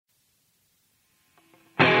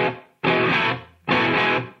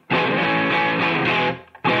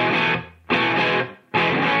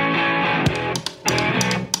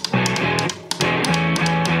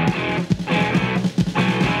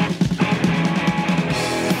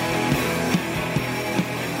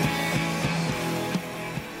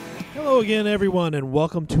again, everyone, and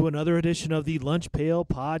welcome to another edition of the Lunch Pail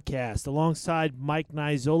Podcast. Alongside Mike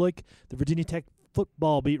Nizolik, the Virginia Tech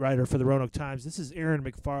football beat writer for the Roanoke Times. This is Aaron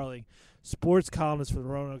McFarling, sports columnist for the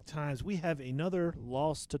Roanoke Times. We have another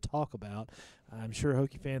loss to talk about. I'm sure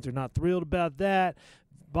Hokie fans are not thrilled about that.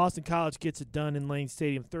 Boston College gets it done in Lane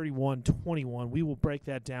Stadium, 31-21. We will break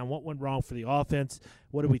that down. What went wrong for the offense?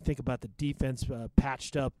 What do we think about the defense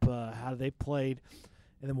patched up, how they played?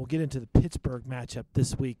 And then we'll get into the Pittsburgh matchup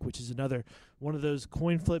this week, which is another one of those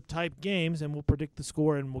coin flip type games, and we'll predict the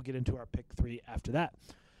score, and we'll get into our pick three after that.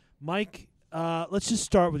 Mike, let's just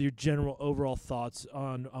start with your general overall thoughts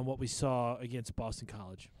on what we saw against Boston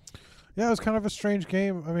College. Yeah, it was kind of a strange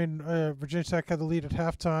game. I mean, Virginia Tech had the lead at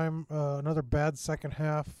halftime. Another bad second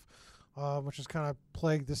half, which has kind of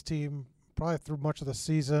plagued this team probably through much of the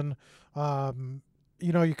season.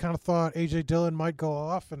 You kind of thought A.J. Dillon might go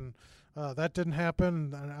off, and that didn't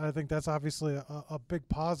happen. And I think that's obviously a big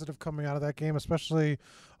positive coming out of that game, especially,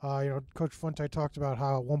 Coach Fuente talked about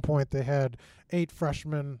how at one point they had 8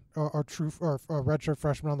 freshmen or redshirt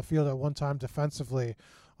freshmen on the field at one time defensively.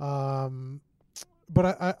 But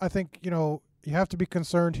I think, you have to be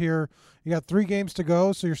concerned here. You got 3 games to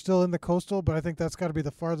go, so you're still in the Coastal, but I think that's got to be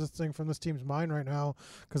the farthest thing from this team's mind right now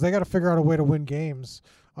because they got to figure out a way to win games.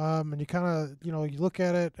 And you kind of, you look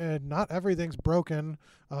at it, and not everything's broken,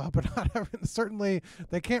 but not certainly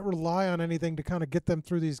they can't rely on anything to kind of get them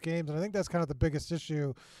through these games. And I think that's kind of the biggest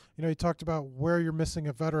issue. You talked about where you're missing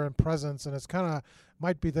a veteran presence, and it's kind of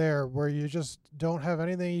might be there where you just don't have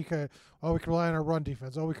anything we can rely on our run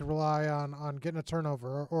defense. We can rely on getting a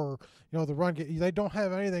turnover or the run. They don't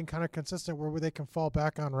have anything kind of consistent where they can fall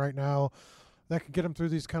back on right now that can get them through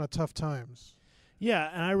these kind of tough times.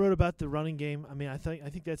 Yeah, and I wrote about the running game. I mean, I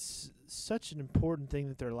think that's such an important thing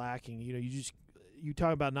that they're lacking. You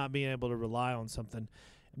talk about not being able to rely on something.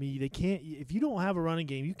 I mean, they can't. If you don't have a running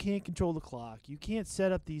game, you can't control the clock. You can't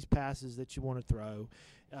set up these passes that you want to throw.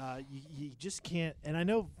 You just can't. And I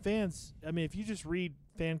know fans. I mean, if you just read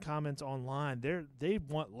fan comments online, they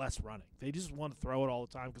want less running. They just want to throw it all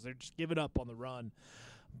the time because they're just giving up on the run.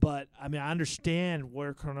 But, I mean, I understand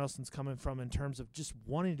where Cornelson's coming from in terms of just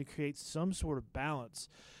wanting to create some sort of balance.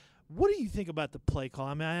 What do you think about the play call?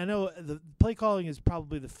 I mean, I know the play calling is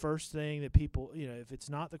probably the first thing that people, if it's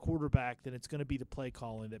not the quarterback, then it's going to be the play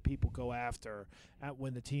calling that people go after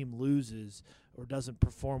when the team loses or doesn't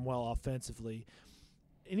perform well offensively.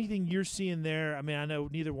 Anything you're seeing there? I mean, I know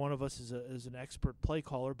neither one of us is an expert play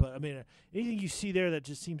caller, but, I mean, anything you see there that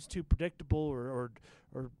just seems too predictable or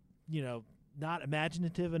not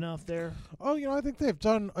imaginative enough there? Oh, I think they've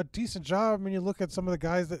done a decent job. I mean, you look at some of the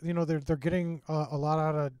guys that, they're getting a lot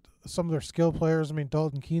out of some of their skill players. I mean,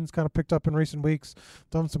 Dalton Keene's kind of picked up in recent weeks,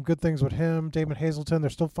 done some good things with him. Damon Hazelton, they're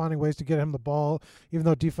still finding ways to get him the ball, even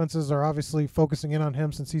though defenses are obviously focusing in on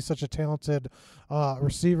him since he's such a talented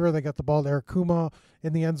receiver. They got the ball to Eric Kuma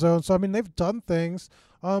in the end zone. So, I mean, they've done things.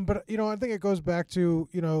 But, I think it goes back to,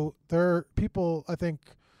 their people, I think,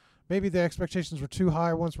 maybe the expectations were too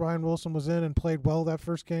high once Ryan Wilson was in and played well that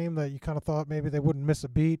first game that you kind of thought maybe they wouldn't miss a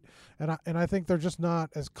beat. And I think they're just not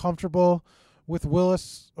as comfortable with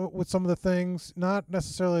Willis with some of the things, not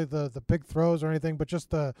necessarily the big throws or anything, but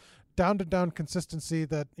just the down-to-down consistency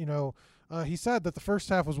that, he said that the first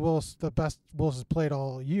half was the best Willis has played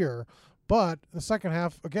all year. But the second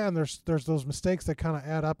half, again, there's those mistakes that kind of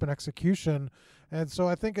add up in execution. And so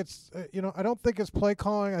I think it's, I don't think it's play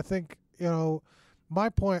calling. I think, my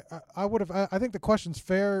point, I think the question's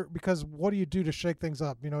fair because what do you do to shake things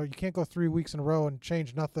up? You can't go 3 weeks in a row and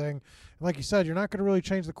change nothing. And like you said, you're not going to really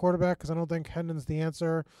change the quarterback because I don't think Hendon's the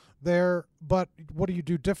answer there. But what do you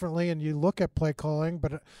do differently? And you look at play calling,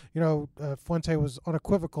 but, Fuente was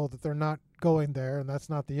unequivocal that they're not going there, and that's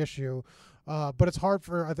not the issue. But it's hard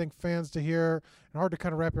for, I think, fans to hear and hard to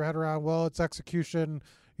kind of wrap your head around, well, it's execution,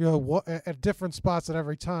 at different spots at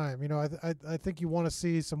every time. I think you want to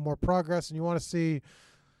see some more progress and you want to see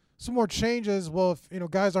some more changes. Well, if,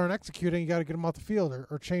 guys aren't executing, you got to get them off the field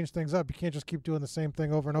or change things up. You can't just keep doing the same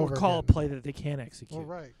thing over and over again. Or call a play that they can't execute. Well,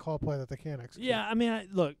 right. Call a play that they can't execute. Yeah, I mean,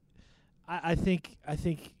 I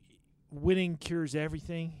think winning cures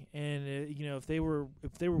everything. And, if they were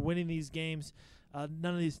winning these games,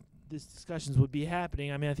 none of these discussions would be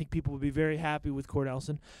happening. I mean, I think people would be very happy with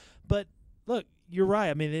Cornelson. But, look, you're right.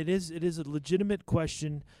 I mean, it is a legitimate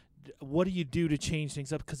question. What do you do to change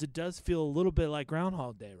things up? Because it does feel a little bit like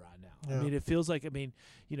Groundhog Day right now. Yeah. I mean, it feels like,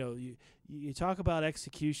 you talk about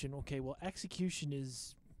execution. Okay, well, execution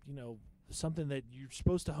is, something that you're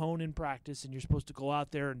supposed to hone in practice and you're supposed to go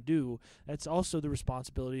out there and do. That's also the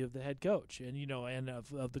responsibility of the head coach and, and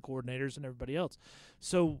of the coordinators and everybody else.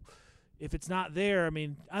 So if it's not there,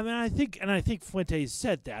 I think Fuentes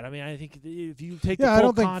said that. I think if you take Yeah, the I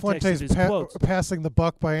full don't think context Fuentes of his quotes, passing the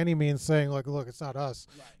buck by any means, saying like, "Look, it's not us."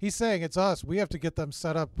 Right. He's saying it's us. We have to get them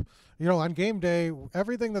set up. On game day,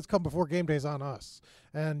 everything that's come before game day is on us,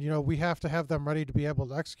 and we have to have them ready to be able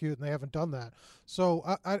to execute, and they haven't done that. So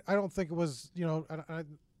I don't think it was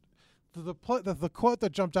the quote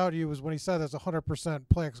that jumped out at you was when he said there's 100%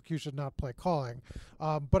 play execution, not play calling.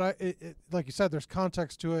 But like you said, there's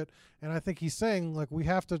context to it, and I think he's saying like we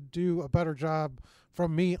have to do a better job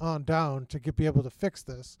from me on down to be able to fix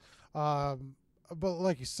this. But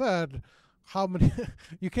like you said, how many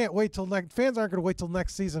you can't wait till fans aren't going to wait till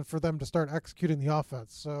next season for them to start executing the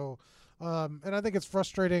offense. So. And I think it's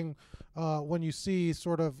frustrating when you see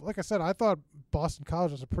sort of, like I said, I thought Boston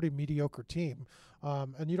College was a pretty mediocre team.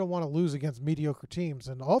 And you don't want to lose against mediocre teams.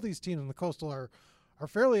 And all these teams in the Coastal are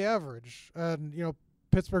fairly average. And,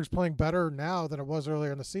 Pittsburgh's playing better now than it was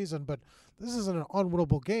earlier in the season. But this isn't an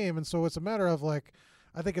unwinnable game. And so it's a matter of, like,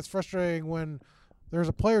 I think it's frustrating when there's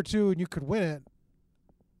a play or two and you could win it.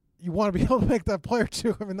 You want to be able to make that play or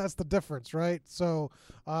two. That's the difference, right? So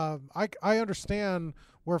I understand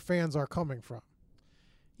where fans are coming from.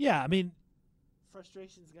 Yeah,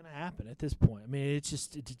 frustration is going to happen at this point. It's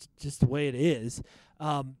just the way it is.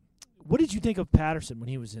 What did you think of Patterson when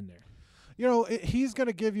he was in there? He's going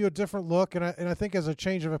to give you a different look, and I think as a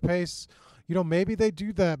change of a pace, maybe they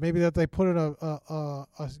do that. Maybe that they put in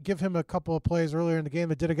give him a couple of plays earlier in the game.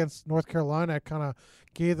 They did against North Carolina. It kind of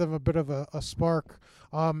gave them a bit of a spark.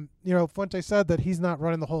 Fuente said that he's not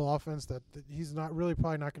running the whole offense, that he's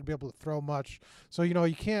probably not going to be able to throw much. So,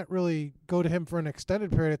 you can't really go to him for an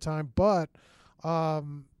extended period of time, but I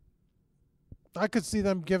could see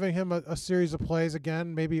them giving him a series of plays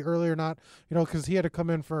again, maybe earlier, not, because he had to come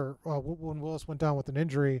in for when Willis went down with an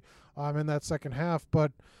injury in that second half.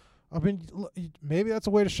 But, maybe that's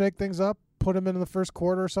a way to shake things up, put him in the first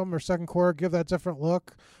quarter or something, or second quarter, give that different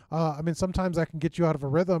look. Sometimes that can get you out of a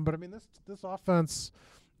rhythm. But, this offense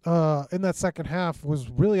in that second half was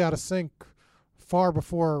really out of sync far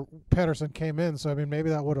before Patterson came in. So, maybe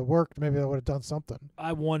that would have worked. Maybe that would have done something.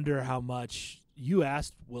 I wonder how much – you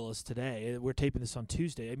asked Willis today. We're taping this on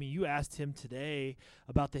Tuesday. You asked him today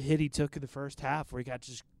about the hit he took in the first half where he got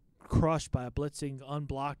just crushed by a blitzing,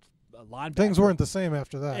 unblocked linebacker. Things weren't the same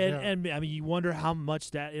after that. And you wonder how much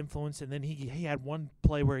that influenced. And then he had one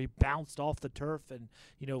play where he bounced off the turf and,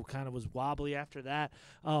 kind of was wobbly after that.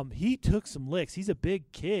 He took some licks. He's a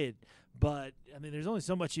big kid. But, there's only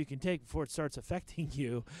so much you can take before it starts affecting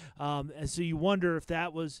you. And so you wonder if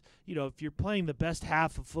that was, if you're playing the best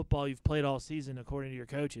half of football you've played all season, according to your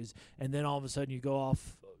coaches, and then all of a sudden you go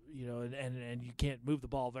off, and you can't move the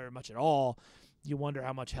ball very much at all, you wonder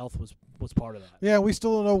how much health was part of that. Yeah, we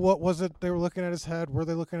still don't know what was it they were looking at his head. Were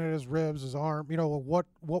they looking at his ribs, his arm?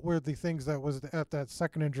 What were the things that was at that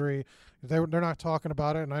second injury? They're not talking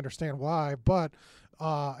about it, and I understand why. But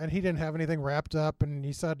and he didn't have anything wrapped up, and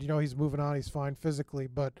he said, he's moving on, he's fine physically.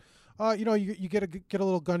 But you get a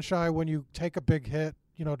little gun shy when you take a big hit,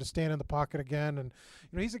 to stand in the pocket again. And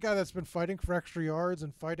he's a guy that's been fighting for extra yards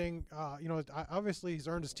and fighting. Obviously he's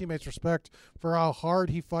earned his teammates' respect for how hard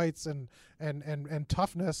he fights and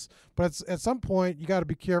toughness. But at some point you got to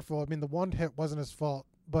be careful. The one hit wasn't his fault,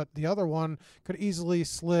 but the other one could easily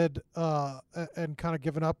slid and kind of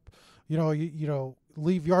given up.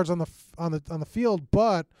 Leave yards on the field,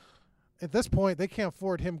 but at this point they can't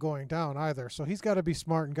afford him going down either. So he's got to be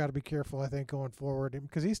smart and got to be careful, I think, going forward,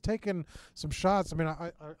 because he's taken some shots.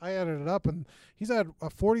 I added it up, and he's had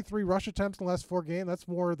 43 rush attempts in the last 4 games. That's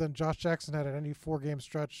more than Josh Jackson had at any 4-game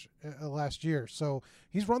stretch last year. So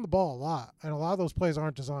he's run the ball a lot, and a lot of those plays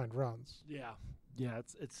aren't designed runs. Yeah,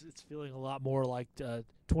 it's feeling a lot more like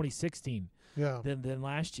 2016 than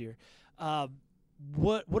last year.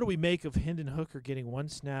 What do we make of Hendon Hooker getting one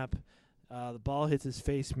snap? The ball hits his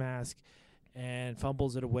face mask and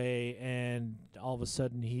fumbles it away, and all of a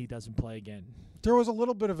sudden he doesn't play again. There was a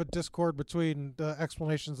little bit of a discord between the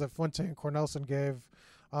explanations that Fuente and Cornelsen gave.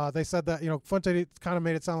 They said that, Fuente kind of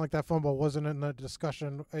made it sound like that fumble wasn't in the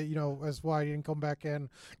discussion, as why he didn't come back in,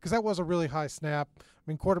 because that was a really high snap.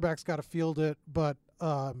 Quarterback's got to field it, but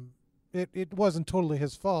it wasn't totally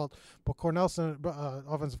his fault. But Cornelsen,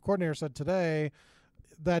 offensive coordinator, said today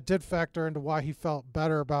that did factor into why he felt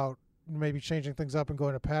better about maybe changing things up and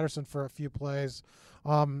going to Patterson for a few plays.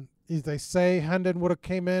 They say Hendon would have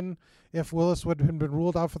came in if Willis would have been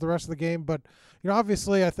ruled out for the rest of the game. But,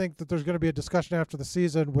 obviously I think that there's going to be a discussion after the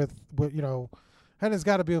season with Hendon's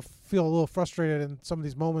got to feel a little frustrated in some of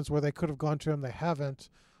these moments where they could have gone to him. They haven't.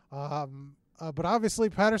 But obviously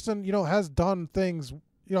Patterson, has done things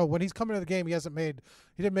when he's coming to the game, he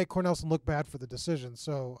didn't make Cornelison look bad for the decision.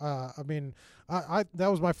 So, I that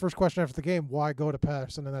was my first question after the game. Why go to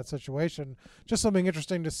Patterson in that situation? Just something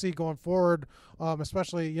interesting to see going forward,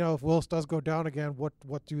 especially, if Willis does go down again,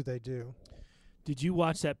 what do they do? Did you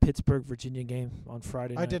watch that Pittsburgh Virginia game on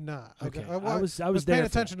Friday night? I did not. Okay, I was paying there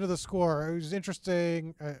attention to the score. It was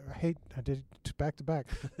interesting. I did it back to back,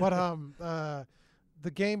 but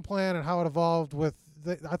the game plan and how it evolved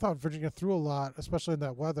I thought Virginia threw a lot, especially in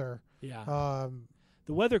that weather. Yeah.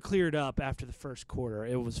 The weather cleared up after the first quarter.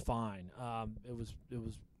 It was fine. It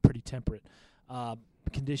was pretty temperate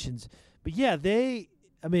conditions. But yeah, it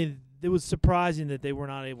was surprising that they were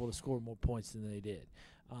not able to score more points than they did.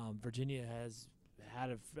 Virginia has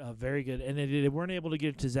had a very good, and they weren't able to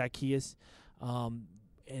get it to Zacchaeus.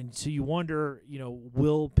 And so you wonder,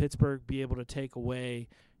 will Pittsburgh be able to take away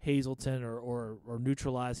Hazelton or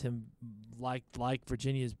neutralize him like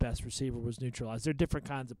Virginia's best receiver was neutralized? They're different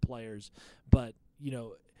kinds of players, but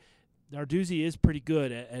Narduzzi is pretty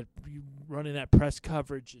good at running that press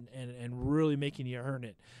coverage and really making you earn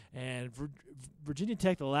it. And Virginia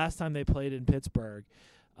Tech, the last time they played in Pittsburgh,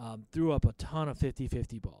 threw up a ton of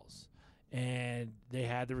 50-50 balls. And they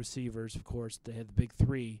had the receivers, of course. They had the big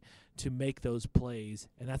three to make those plays,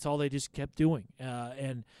 and that's all they just kept doing.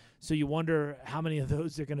 And so you wonder how many of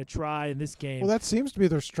those they're going to try in this game. Well, that seems to be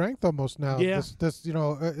their strength almost now. Yeah.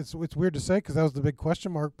 It's weird to say because that was the big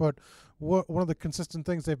question mark, but one of the consistent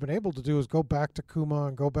things they've been able to do is go back to Kuma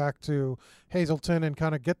and go back to Hazelton and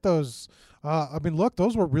kind of get those. Look,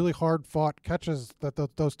 those were really hard-fought catches,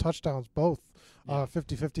 those touchdowns both.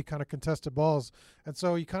 50-50 kind of contested balls, and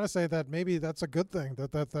so you kind of say that maybe that's a good thing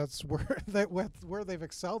that's where they've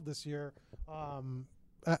excelled this year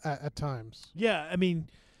at times. Yeah,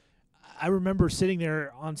 I remember sitting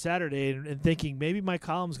there on Saturday and thinking maybe my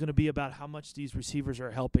column's going to be about how much these receivers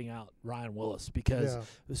are helping out Ryan Willis because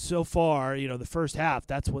so far, the first half,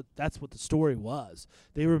 that's what the story was.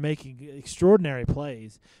 They were making extraordinary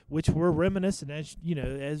plays, which were reminiscent I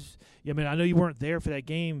know you weren't there for that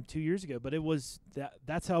game 2 years ago, but it was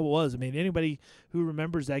that's how it was. Anybody who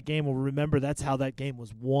remembers that game will remember that's how that game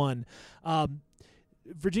was won.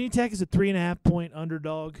 Virginia Tech is a 3.5-point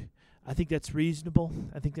underdog. I think that's reasonable.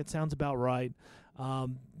 I think that sounds about right.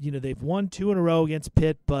 They've won 2 in a row against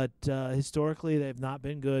Pitt, but historically they've not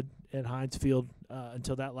been good at Heinz Field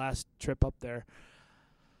until that last trip up there.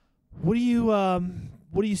 What do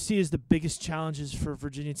you see as the biggest challenges for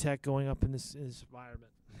Virginia Tech going up in this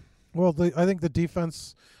environment? Well, I think the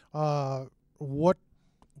defense, what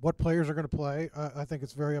players are going to play, I think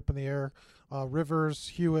it's very up in the air. Rivers,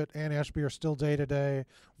 Hewitt, and Ashby are still day-to-day.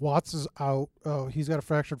 Watts is out. He's got a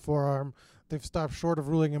fractured forearm. They've stopped short of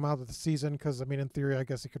ruling him out of the season because, in theory, I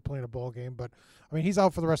guess he could play in a bowl game. But, he's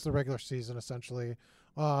out for the rest of the regular season, essentially.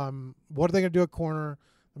 What are they going to do at corner?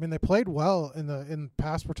 They played well in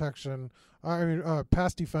pass protection.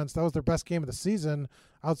 Pass defense. That was their best game of the season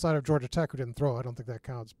outside of Georgia Tech, who didn't throw. I don't think that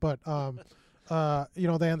counts. But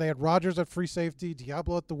they had Rogers at free safety,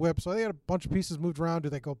 Diablo at the whip, so they had a bunch of pieces moved around. Do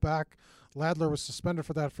they go back? Ladler was suspended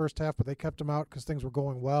for that first half, but they kept him out because things were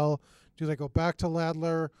going well. Do they go back to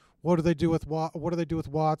Ladler? What do they do with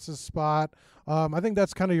Watts' spot? I think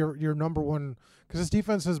that's kind of your number one because this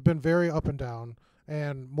defense has been very up and down,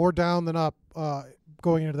 and more down than up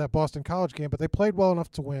going into that Boston College game. But they played well enough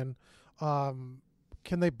to win. Can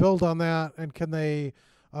they build on that, and can they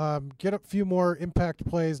get a few more impact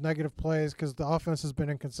plays, negative plays, because the offense has been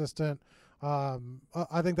inconsistent?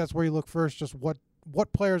 I think that's where you look first, just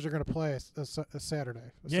what players are going to play a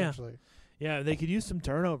Saturday, essentially. Yeah, they could use some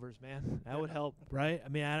turnovers, man. That would help, right?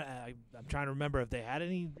 I'm trying to remember if they had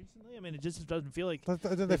any recently. It just doesn't feel like –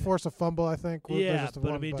 Did they force a fumble, I think? Yeah,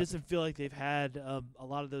 but it doesn't feel like they've had a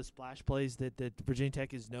lot of those splash plays that Virginia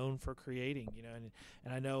Tech is known for creating,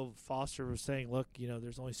 And I know Foster was saying, look,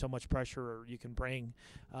 there's only so much pressure you can bring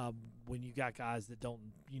when you got guys that don't,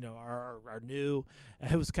 are new.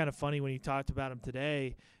 And it was kind of funny when he talked about him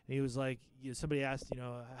today. And he was like, somebody asked,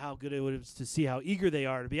 how good it was to see how eager they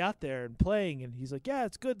are to be out there and playing. And he's like, yeah,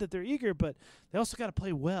 it's good that they're eager, but they also got to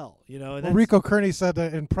play well, And Rico Kearney said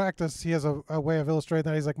that in practice he has a way of illustrating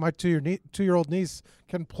that. He's like, my 2-year-old niece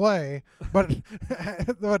can play, but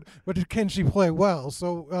but can she play well?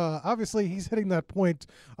 So obviously he's hitting that point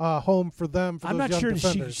home for them. For I'm those not sure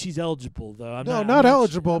defenders. she's eligible though. I'm not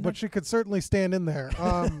eligible, but she could certainly stand in there.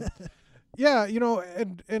 Yeah,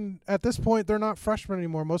 and at this point they're not freshmen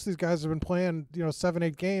anymore. Most of these guys have been playing,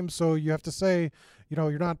 7-8 games. So you have to say,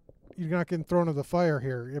 you're not getting thrown into the fire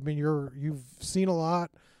here. You've seen a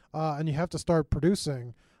lot, and you have to start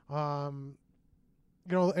producing. The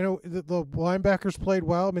linebackers played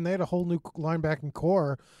well. They had a whole new linebacking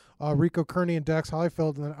core. Rico Kearney and Dax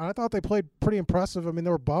Highfield, and I thought they played pretty impressive. I mean,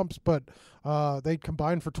 there were bumps, but they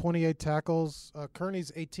combined for 28 tackles.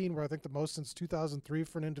 Kearney's 18, where I think the most since 2003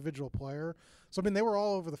 for an individual player. So I mean, they were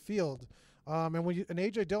all over the field. And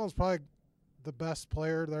AJ Dillon's probably the best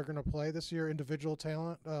player they're going to play this year, individual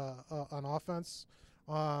talent on offense.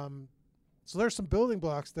 So there's some building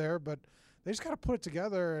blocks there, but they just got to put it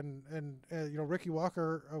together. And Ricky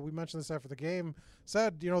Walker, we mentioned this after the game,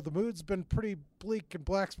 said, the mood's been pretty bleak in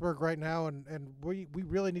Blacksburg right now, and we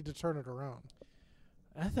really need to turn it around.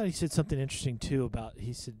 I thought he said something interesting, too,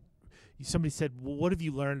 somebody said, well, what have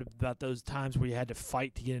you learned about those times where you had to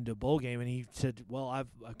fight to get into a bowl game? And he said, well,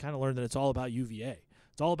 I've kind of learned that it's all about UVA.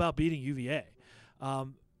 It's all about beating UVA.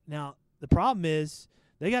 Now, the problem is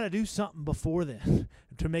they got to do something before then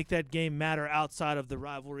to make that game matter outside of the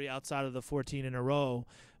rivalry, outside of the 14 in a row,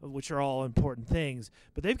 which are all important things.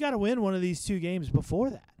 But they've got to win one of these two games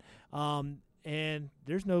before that. And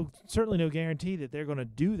there's certainly no guarantee that they're going to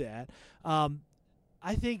do that.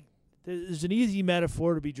 I think there's an easy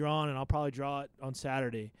metaphor to be drawn, and I'll probably draw it on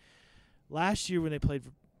Saturday. Last year when they played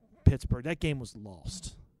for Pittsburgh, that game was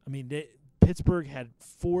lost. I mean, Pittsburgh had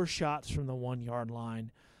 4 shots from the 1-yard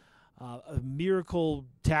line. A miracle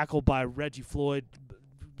tackle by Reggie Floyd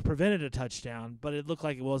prevented a touchdown, but it looked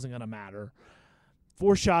like it wasn't going to matter.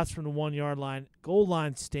 4 shots from the 1-yard line, goal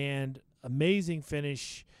line stand, amazing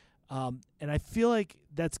finish. And I feel like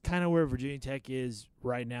that's kind of where Virginia Tech is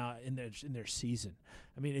right now in their season.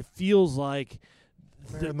 I mean, it feels like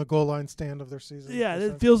they're in the goal line stand of their season. Yeah,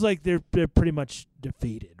 it feels like they're pretty much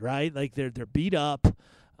defeated, right? Like they're beat up.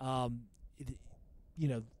 Look,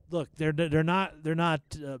 they're not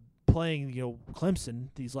playing Clemson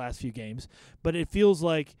these last few games, but it feels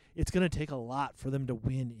like it's going to take a lot for them to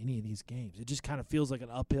win any of these games. It just kind of feels like an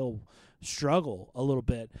uphill struggle a little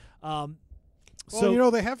bit.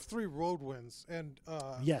 So they have 3 road wins, and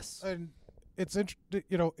yes, and it's it's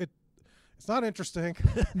not interesting.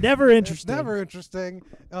 Never interesting. It's never interesting.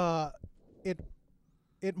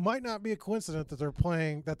 It might not be a coincidence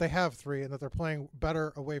that they have 3 and that they're playing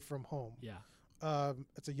better away from home. Yeah,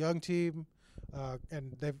 it's a young team,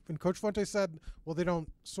 and Coach Fuente said, well, they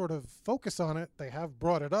don't sort of focus on it. They have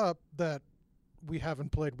brought it up that we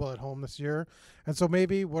haven't played well at home this year, and so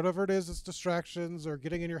maybe whatever it is, it's distractions or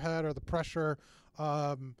getting in your head or the pressure.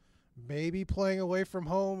 Maybe playing away from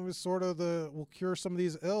home is sort of will cure some of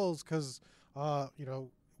these ills because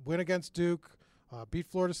win against Duke, beat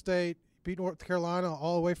Florida State, beat North Carolina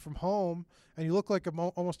all away from home, and you look like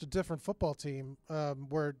almost a different football team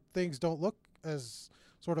where things don't look as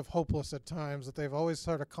sort of hopeless at times, that they've always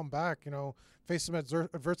sort of come back, faced some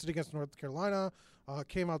adversity against North Carolina,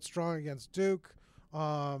 came out strong against Duke.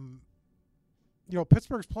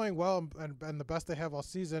 Pittsburgh's playing well and the best they have all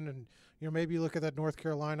season, and maybe you look at that North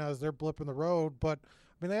Carolina as their blip in the road, but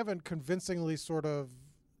I mean they haven't convincingly sort of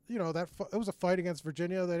it was a fight against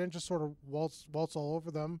Virginia. They didn't just sort of waltz all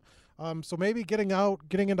over them. So maybe getting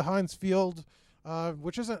into Heinz Field,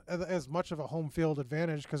 which isn't as much of a home field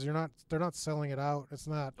advantage because they're not selling it out. It's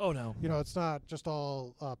not. Oh no. It's not just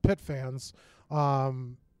all Pitt fans.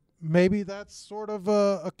 Maybe that's sort of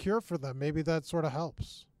a cure for them. Maybe that sort of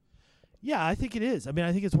helps. Yeah, I think it is. I mean,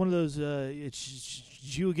 I think it's one of those it's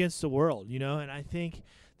you against the world, and I think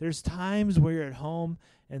there's times where you're at home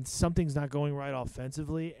and something's not going right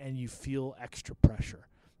offensively and you feel extra pressure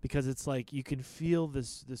because it's like you can feel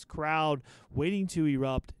this crowd waiting to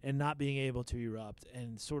erupt and not being able to erupt,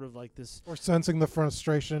 and sort of like this, or sensing the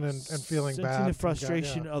frustration and feeling bad. Sensing the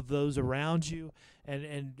frustration of those around you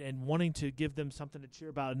and wanting to give them something to cheer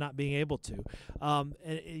about and not being able to.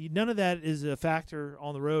 And none of that is a factor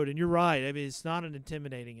on the road. And you're right. I mean, it's not an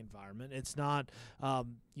intimidating environment. It's not,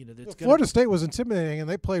 Florida State was intimidating, and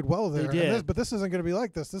they played well there. They did. But this isn't going to be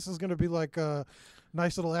like this. This is going to be like a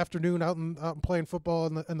nice little afternoon out and playing football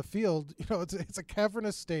in the field. It's a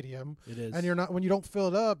cavernous stadium. It is. And when you don't fill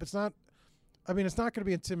it up, it's not. I mean, it's not going to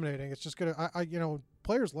be intimidating. It's just going to.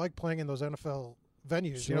 Players like playing in those NFL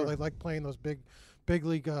venues. Sure. They like playing those big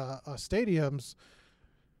league stadiums.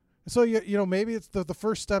 So maybe it's the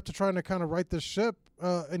first step to trying to kind of right this ship.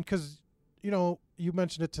 And because you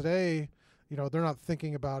mentioned it today, they're not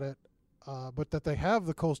thinking about it, but that they have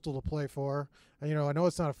the Coastal to play for. And I know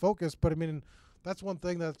it's not a focus, but I mean that's one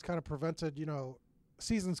thing that's kind of prevented.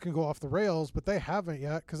 Seasons can go off the rails, but they haven't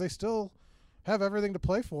yet because they still have everything to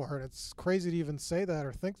play for. And it's crazy to even say that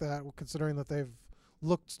or think that, considering that they've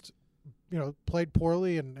looked, played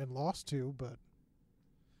poorly and lost to, but.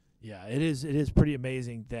 Yeah, it is pretty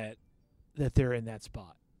amazing that they're in that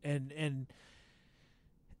spot. And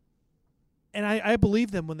I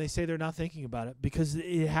believe them when they say they're not thinking about it, because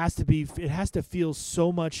it has to feel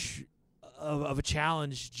so much of a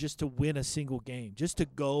challenge just to win a single game, just to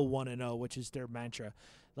go 1-0, which is their mantra.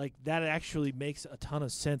 Like, that actually makes a ton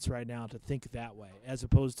of sense right now to think that way, as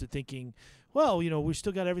opposed to thinking, well, we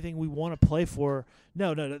still got everything we want to play for.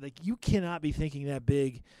 No. Like, you cannot be thinking that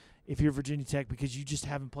big if you're Virginia Tech, because you just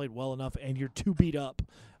haven't played well enough and you're too beat up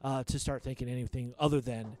to start thinking anything other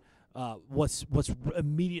than what's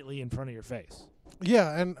immediately in front of your face.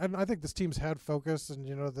 Yeah, and I think this team's had focus, and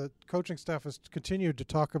the coaching staff has continued to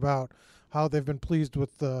talk about how they've been pleased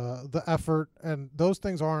with the effort, and those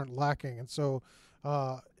things aren't lacking. And so,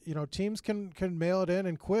 teams can mail it in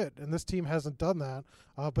and quit, and this team hasn't done that.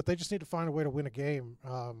 But they just need to find a way to win a game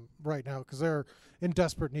right now, because they're in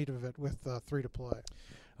desperate need of it with 3 to play.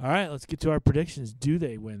 All right, let's get to our predictions. Do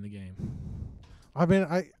they win the game? I mean,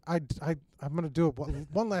 I'm going to do it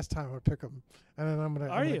one last time. I'm going to pick them, and then I'm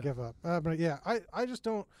going to give up. But yeah, I just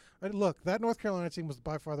don't. Look, that North Carolina team was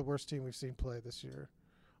by far the worst team we've seen play this year,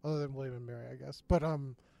 other than William and Mary, I guess. But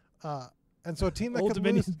and so a team that could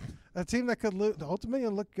lose, the Old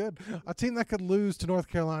Dominion looked good. A team that could lose to North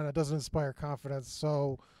Carolina doesn't inspire confidence.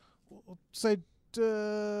 So, we'll say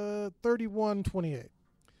 31-28.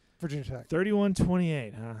 Virginia Tech.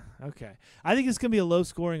 31-28, huh? Okay. I think it's going to be a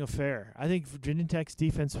low-scoring affair. I think Virginia Tech's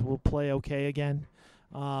defense will play okay again.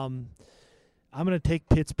 I'm going to take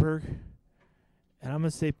Pittsburgh, and I'm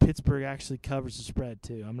going to say Pittsburgh actually covers the spread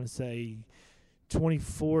too. I'm going to say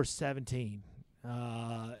 24-17,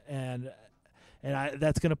 and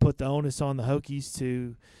that's going to put the onus on the Hokies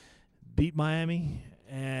to beat Miami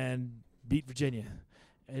and beat Virginia.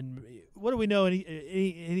 And what do we know?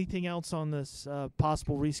 Anything else on this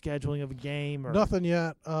possible rescheduling of a game? Or nothing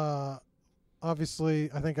yet. Obviously,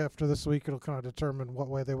 I think after this week, it'll kind of determine what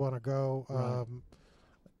way they want to go.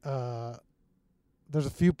 Right. There's a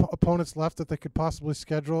few opponents left that they could possibly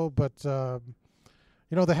schedule, but they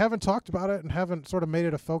haven't talked about it and haven't sort of made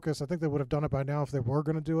it a focus. I think they would have done it by now if they were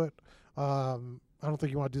going to do it. I don't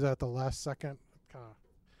think you want to do that at the last second. Kind of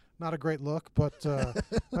not a great look, but I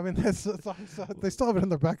mean, they still have it in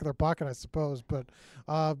the back of their pocket, I suppose. But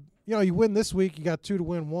you win this week, you got 2 to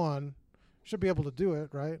win 1. Should be able to do it,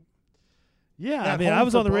 right? Yeah, I mean, I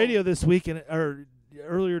was on the radio this week or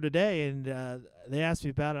earlier today, and they asked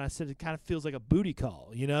me about it. And I said it kind of feels like a booty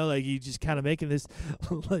call, like you just kind of making this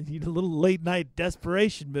little late night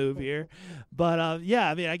desperation move here. But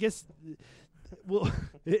yeah, I mean, I guess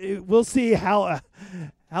we'll see how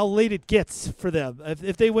late it gets for them.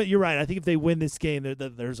 If they win, you're right. I think if they win this game,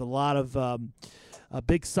 there's a lot of a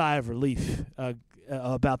big sigh of relief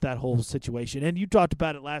about that whole situation. And you talked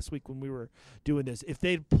about it last week when we were doing this. If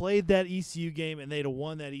they'd played that ECU game and they'd have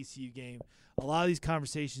won that ECU game, a lot of these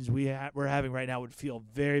conversations we're having right now would feel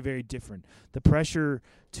very, very different. The pressure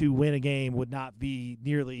to win a game would not be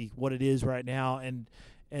nearly what it is right now, and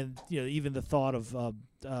even the thought of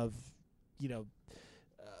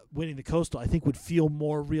winning the Coastal, I think, would feel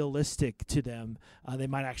more realistic to them. They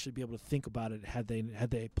might actually be able to think about it had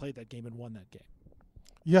they played that game and won that game.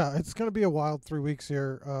 Yeah, it's going to be a wild 3 weeks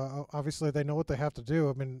here. Obviously, they know what they have to do.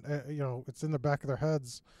 I mean, it's in the back of their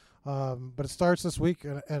heads. But it starts this week,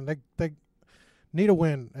 and they need a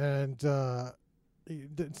win. And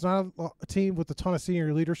it's not a team with a ton of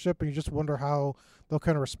senior leadership, and you just wonder how they'll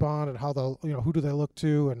kind of respond and how they'll, who do they look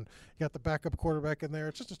to, and you got the backup quarterback in there.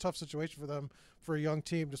 It's just a tough situation for them, for a young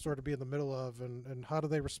team to sort of be in the middle of, and how do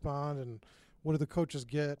they respond, and what do the coaches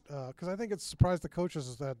get? Because I think it's surprised the coaches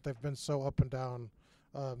is that they've been so up and down,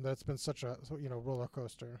 that it's been such a roller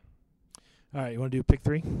coaster. All right, you want to do pick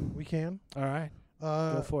 3? We can. All right,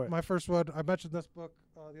 go for it. My first one, I mentioned this book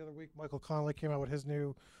the other week. Michael Connelly came out with his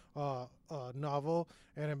new novel,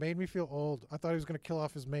 and it made me feel old. I thought he was going to kill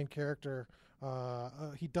off his main character.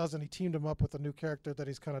 He doesn't. He teamed him up with a new character that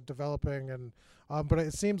he's kind of developing, and but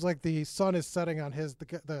it seems like the sun is setting on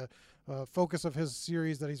the focus of his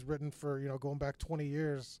series that he's written for going back 20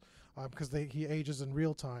 years, because he ages in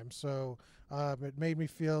real time. So it made me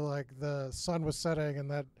feel like the sun was setting,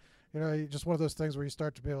 and that just one of those things where you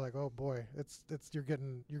start to be like, oh boy, you're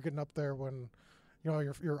getting up there when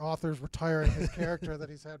your author's retiring his character that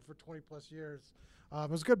he's had for 20 plus years. It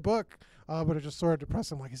was a good book, but it just sort of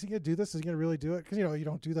depressed him. Like, is he going to do this? Is he going to really do it? Because you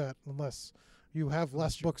don't do that unless you have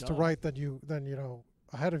less books to write than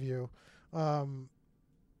ahead of you.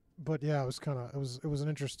 But yeah, it was an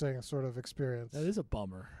interesting sort of experience. That is a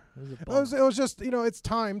bummer. It was just it's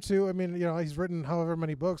time to. I mean, he's written however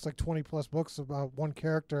many books, like 20 plus books about one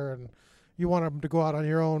character, and you want him to go out on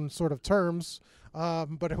your own sort of terms.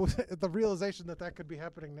 But it was the realization that could be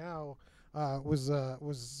happening now was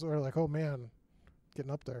sort of like, oh man,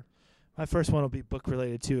 getting up there. My first one will be book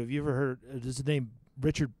related too. Have you ever heard? Does the name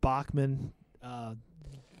Richard Bachman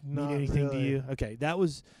mean anything to you? Okay, that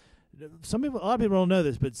was a lot of people don't know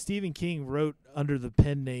this, but Stephen King wrote under the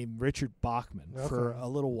pen name Richard Bachman for a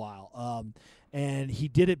little while. And he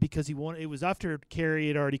did it because it was after Carrie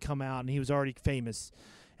had already come out and he was already famous.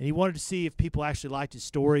 And he wanted to see if people actually liked his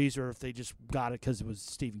stories or if they just got it because it was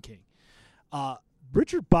Stephen King.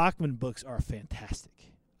 Richard Bachman books are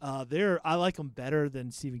fantastic. I like them better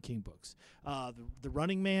than Stephen King books. The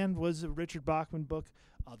Running Man was a Richard Bachman book.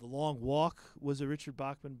 The Long Walk was a Richard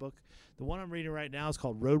Bachman book. The one I'm reading right now is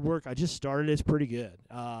called Roadwork. I just started it. It's pretty good.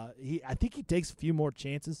 I think he takes a few more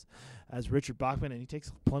chances as Richard Bachman, and he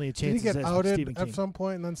takes plenty of chances Did he get as outed Stephen King. at some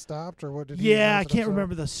point and then stopped, or what did he? Yeah, I can't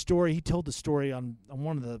remember the story. He told the story on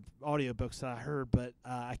one of the audiobooks that I heard, but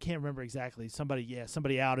I can't remember exactly.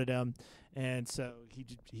 Somebody outed him, and so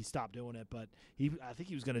he stopped doing it. But I think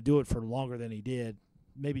he was going to do it for longer than he did.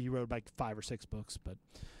 Maybe he wrote like 5 or 6 books, but.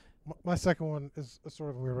 My second one is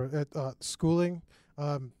sort of weird. Schooling.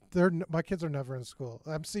 My kids are never in school.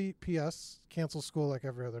 MCPS cancels school like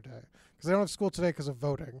every other day because they don't have school today because of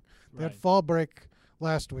voting. They had fall break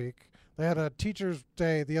last week. They had a teacher's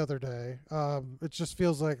day the other day. It just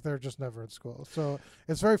feels like they're just never in school. So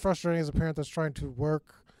it's very frustrating as a parent that's trying to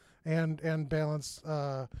work and balance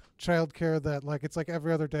childcare. That it's like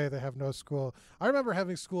every other day they have no school. I remember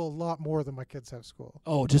having school a lot more than my kids have school.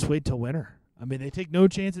 Oh, just wait till winter. I mean, they take no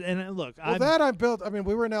chances. And look,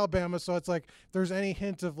 we were in Alabama, so it's like if there's any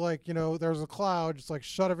hint of there's a cloud, just like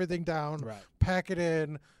shut everything down, pack it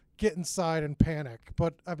in, get inside, and panic.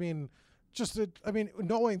 But knowing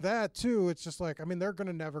that too, it's just like they're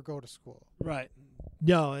gonna never go to school. Right.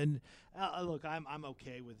 No, and look, I'm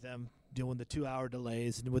okay with them doing the 2-hour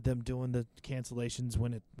delays and with them doing the cancellations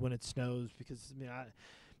when it snows because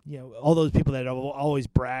all those people that have always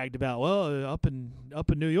bragged about, well, up in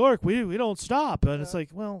New York, we don't stop, and it's like,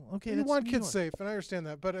 well, okay, you want kids safe, and I understand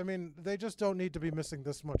that, but they just don't need to be missing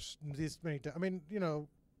these many.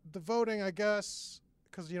 The voting, I guess,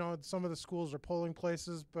 because some of the schools are polling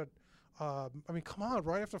places, but come on,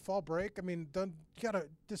 right after fall break, you gotta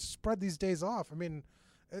just spread these days off.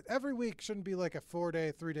 Every week shouldn't be like a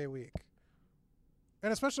 4-day, 3-day week.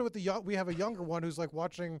 And especially with we have a younger one who's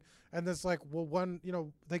watching, and it's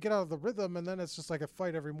they get out of the rhythm, and then it's just like a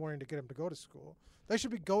fight every morning to get him to go to school. They should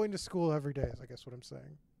be going to school every day, is I guess what I'm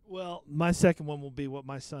saying. Well, my second one will be what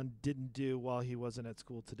my son didn't do while he wasn't at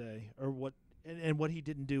school today, or what he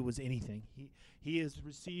didn't do was anything. He has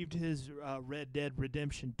received his Red Dead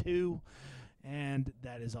Redemption 2, and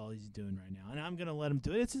that is all he's doing right now. And I'm going to let him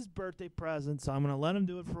do it. It's his birthday present, so I'm going to let him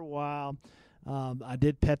do it for a while. I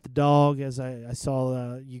did pet the dog, as I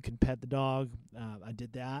saw you can pet the dog. I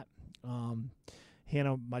did that.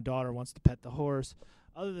 Hannah, my daughter, wants to pet the horse.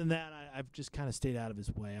 Other than that, I've just kind of stayed out of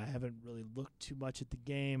his way. I haven't really looked too much at the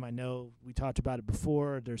game. I know we talked about it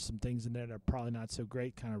before. There's some things in there that are probably not so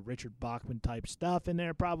great, kind of Richard Bachman type stuff in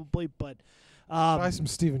there probably. But try some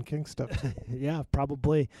Stephen King stuff too. Yeah,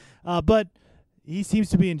 probably. But he seems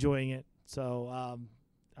to be enjoying it, so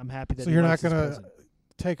I'm happy that. So you're not going to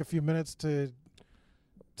take a few minutes to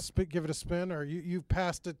give it a spin, or you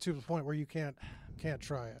passed it to the point where you can't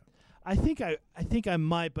try it? I think I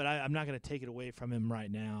might, but I'm not going to take it away from him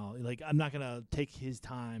right now. I'm not going to take his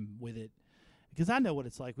time with it because I know what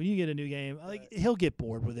it's like when you get a new game. He'll get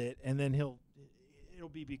bored with it, and then it'll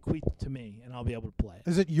be bequeathed to me, and I'll be able to play it.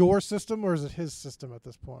 Is it your system or is it his system at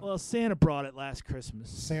this point? Well, Santa brought it last Christmas.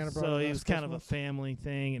 So it was kind of a family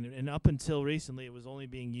thing, and up until recently, it was only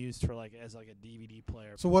being used for as a DVD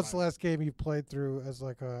player. So what's the last game you played through as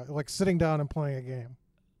like sitting down and playing a game?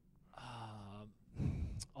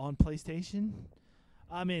 On PlayStation,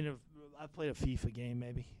 I played a FIFA game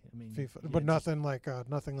maybe. FIFA, but nothing like a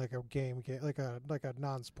game, like a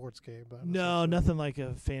non-sports game. No, nothing like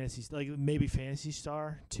a fantasy, maybe Phantasy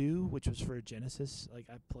Star 2, which was for Genesis.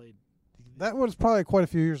 I played. That was probably quite a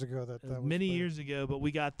few years ago. That was many years ago, but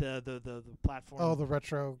we got the platform. Oh, the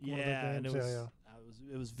retro. Yeah, and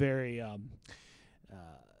it was very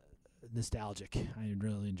nostalgic. I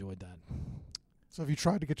really enjoyed that. So have you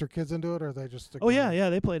tried to get your kids into it, or are they just? Oh yeah,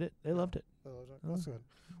 they played it. They loved it. That's good.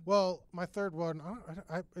 Well, my third one,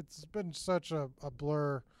 it's been such a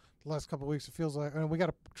blur the last couple of weeks. It feels like, we got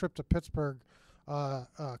a trip to Pittsburgh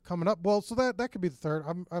coming up. Well, so that could be the third.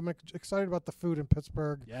 I'm excited about the food in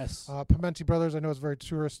Pittsburgh. Yes. Pimenti Brothers, I know it's very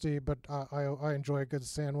touristy, but I enjoy a good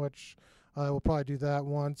sandwich. We'll probably do that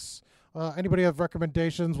once. Anybody have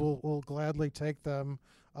recommendations? We'll gladly take them.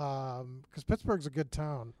 Because Pittsburgh's a good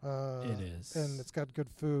town. It is, and it's got good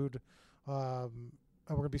food. And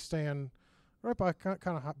we're gonna be staying right by kind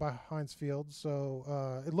of by Heinz Field.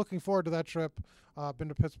 So, looking forward to that trip. Been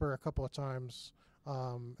to Pittsburgh a couple of times,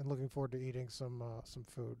 and looking forward to eating some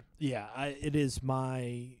food. Yeah, it is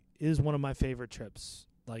one of my favorite trips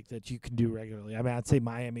like that you can do regularly. I mean, I'd say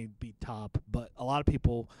Miami would be top, but a lot of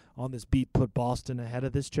people on this beat put Boston ahead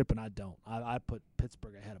of this trip, and I don't. I put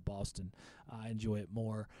Pittsburgh ahead of Boston. I enjoy it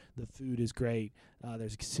more. The food is great.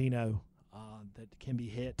 There's a casino that can be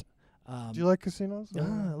hit. Do you like casinos?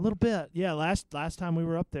 A little bit, yeah. Last time we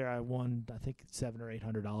were up there, I won I think $700 or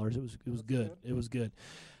 $800. It was good. It was good.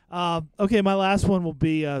 Okay, my last one will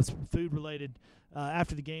be food related.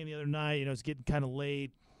 After the game the other night, it's getting kind of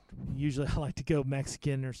late. Usually I like to go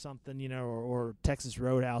Mexican or something, or Texas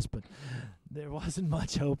Roadhouse, but there wasn't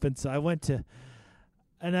much open, so I went to.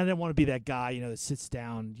 And I didn't want to be that guy, that sits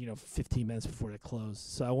down, 15 minutes before they close.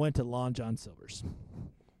 So I went to Long John Silver's.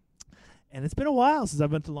 And it's been a while since I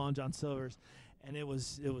went to Long John Silver's, and it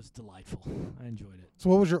was delightful. I enjoyed it. So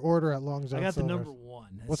what was your order at Long John Silver's? I got the number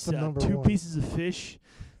one. What's the number two one? 2 pieces of fish,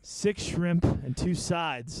 6 shrimp, and 2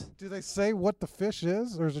 sides. Do they say what the fish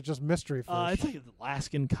is, or is it just mystery fish? It's like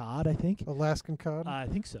Alaskan cod, I think. Alaskan cod? I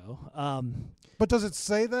think so. But does it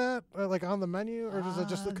say that, like on the menu, or does it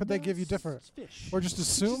just could they give you different? It's fish. Or just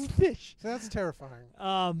assume? It's fish. See, that's terrifying.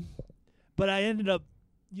 But I ended up,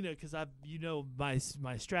 because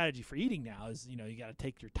my strategy for eating now is, you got to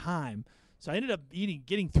take your time. So I ended up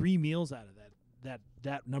getting 3 meals out of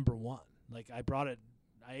that number one. Like I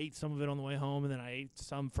ate some of it on the way home, and then I ate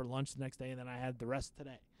some for lunch the next day, and then I had the rest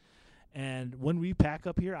today. And when we pack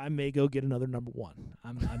up here, I may go get another number one.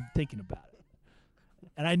 I'm thinking about it.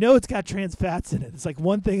 And I know it's got trans fats in it. It's like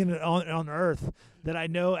one thing on Earth that I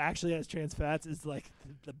know actually has trans fats is like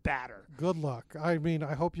the batter. Good luck. I mean,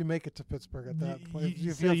 I hope you make it to Pittsburgh at that point.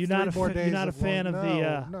 You're not a fan of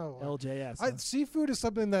the LJS. Huh? Seafood is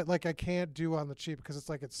something that like I can't do on the cheap because it's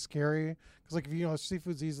like it's scary. Because like if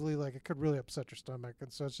seafood's easily like it could really upset your stomach,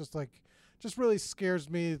 and so it's just really scares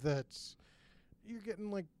me that you're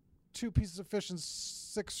getting like 2 pieces of fish and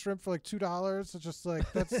 6 shrimp for like $2. It's just like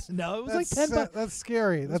that's no, it was like $10. That's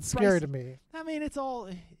scary. That's scary to me. I mean, it's all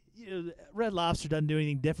Red Lobster doesn't do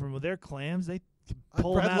anything different with their clams. They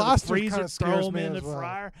pull them out of the freezer, throw them in the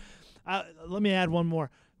fryer. Let me add one more.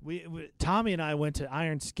 Tommy and I went to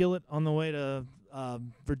Iron Skillet on the way to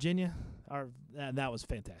Virginia. That was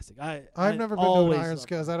fantastic. I've never been to an Iron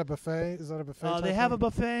Skillet. Is that a buffet? They have a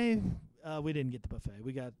buffet. We didn't get the buffet.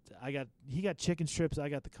 He got chicken strips. I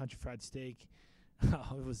got the country fried steak.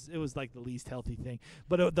 It was like the least healthy thing.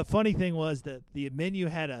 But the funny thing was that the menu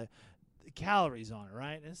had calories on it,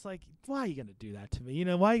 right? And it's like, why are you gonna do that to me?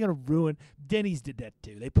 Why are you gonna ruin? Denny's did that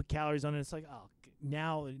too. They put calories on it. It's like, oh,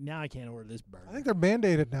 now I can't order this burger. I think they're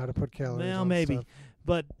mandated now to put calories. Well, on maybe. Stuff.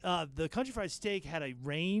 But the country fried steak had a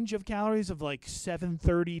range of calories of like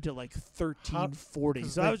 730 to like 1340.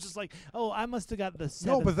 So I was just like, oh, I must have got the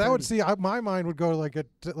 730. No, but that would my mind would go like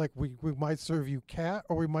we might serve you cat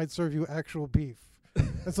or we might serve you actual beef,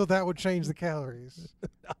 and so that would change the calories.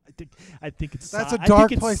 I think it's that's a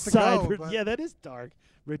dark place to go. Yeah, that is dark.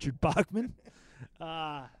 Richard Bachman.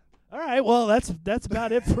 All right, well, that's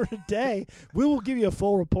about it for today. We will give you a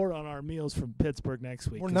full report on our meals from Pittsburgh next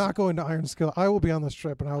week. We're not going to Iron Skillet. I will be on this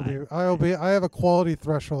trip, and I have a quality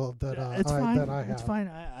threshold that I have. It's fine.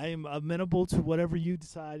 I am amenable to whatever you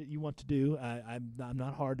decide you want to do. I'm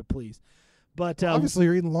not hard to please. But obviously,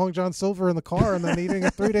 you're eating Long John Silver in the car and then eating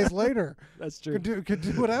it 3 days later. That's true. Could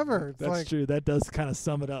do whatever. That's true. That does kind of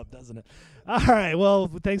sum it up, doesn't it? All right.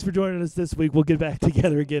 Well, thanks for joining us this week. We'll get back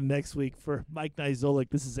together again next week. For Mike Nizolik,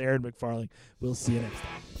 this is Aaron McFarling. We'll see you next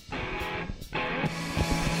time.